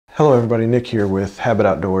Hello everybody, Nick here with Habit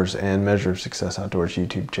Outdoors and Measure of Success Outdoors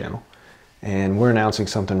YouTube channel. And we're announcing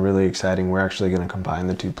something really exciting. We're actually going to combine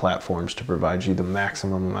the two platforms to provide you the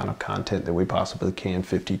maximum amount of content that we possibly can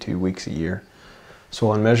 52 weeks a year.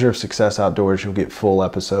 So on Measure of Success Outdoors, you'll get full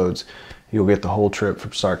episodes. You'll get the whole trip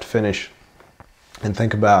from start to finish. And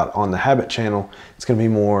think about on the Habit channel, it's going to be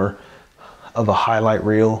more of a highlight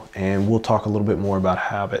reel, and we'll talk a little bit more about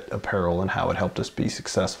Habit apparel and how it helped us be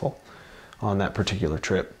successful on that particular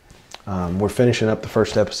trip. We're finishing up the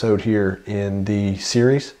first episode here in the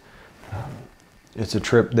series. It's a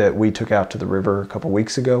trip that we took out to the river a couple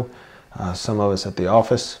weeks ago. Some of us at the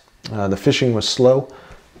office. The fishing was slow,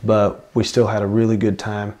 but we still had a really good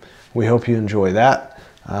time. We hope you enjoy that.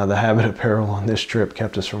 The Habit apparel on this trip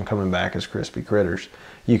kept us from coming back as crispy critters.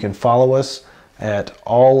 You can follow us at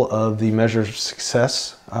all of the Measure of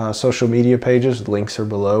Success social media pages. Links are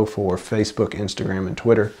below for Facebook, Instagram, and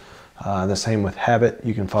Twitter. The same with Habit.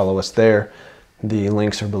 You can follow us there. The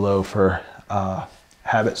links are below for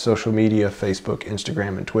Habit social media, Facebook,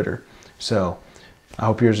 Instagram, and Twitter. So I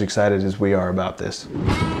hope you're as excited as we are about this.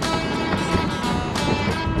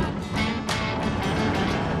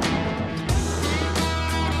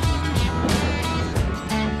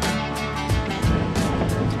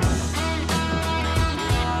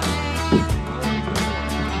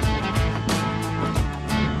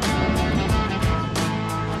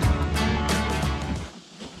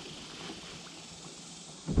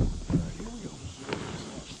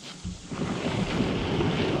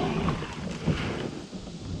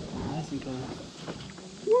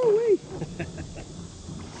 Woo-wee!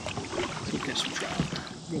 Let's catch some trout.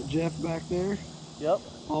 Got Jeff back there. Yep.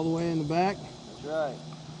 All the way in the back. That's right.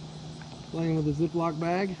 Playing with a Ziploc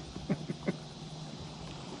bag.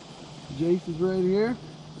 Jace is right here.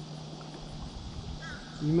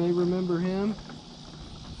 You may remember him.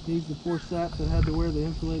 He's the poor sap that had to wear the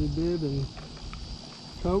insulated bib and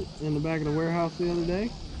coat in the back of the warehouse the other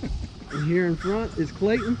day. And here in front is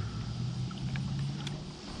Clayton.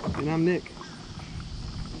 And I'm Nick.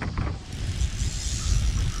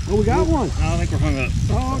 Oh, we got one. I think we're hung up.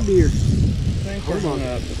 Oh dear. I think we're hung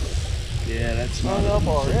up. Yeah, that's hung up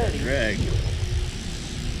already. Drag.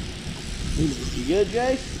 You good,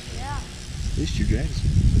 Jace? Yeah. At least your drag's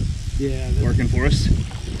Yeah. working for us.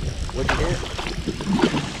 What you hit?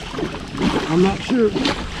 I'm not sure.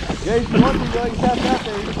 Jace, one thing you tapped out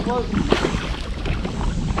there, you're floating.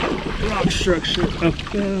 Rock structure. Oh.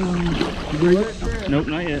 Break it? Nope,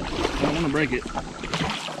 not yet. I don't want to break it.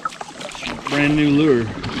 Brand new lure.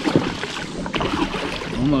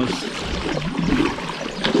 Almost.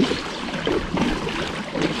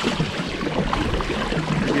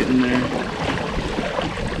 Getting there.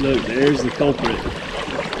 Look, there's the culprit.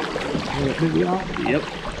 Yep.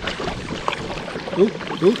 Oh,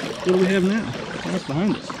 what do we have now? What's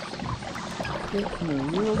behind us? It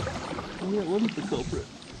wasn't the culprit.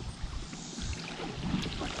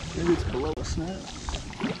 Maybe it's below us now.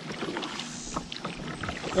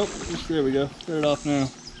 Oh, there we go. Set it off now.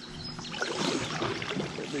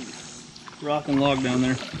 That big rock and log down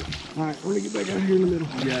there. Alright, we're gonna get back out here in the middle.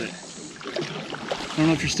 You got it. I don't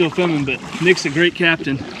know if you're still filming, but Nick's a great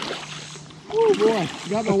captain. Oh boy,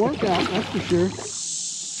 got my workout, that's for sure.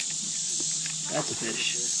 That's a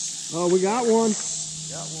fish. Oh, we got one.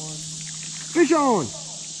 Got one. Fish on!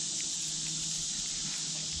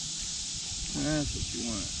 That's what you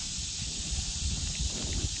want.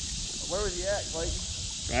 Where was he at, Clayton?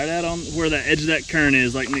 Right out on where the edge of that current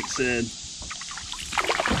is, like Nick said.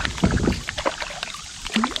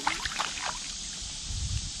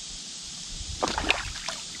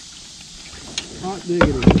 Hot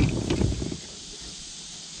diggity.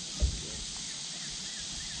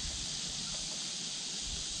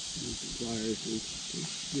 Pliers to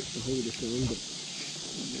get the hold of some, but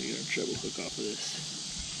I'm gonna get our treble hook off of this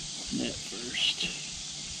net first.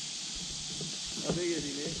 How big is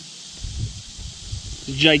he, Nick?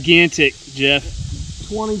 Gigantic, Jeff.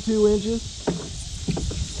 22 inches.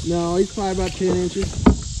 No, he's probably about 10 inches.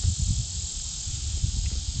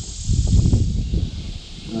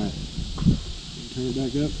 Alright. Turn it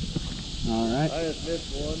back up. Alright. I just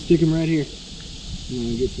missed one. Stick him right here. I'm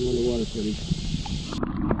gonna get some underwater footage.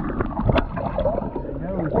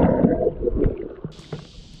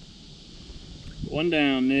 One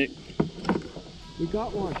down, Nick. We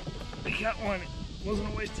got one. We got one. It wasn't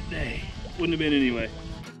a wasted day. Wouldn't have been anyway.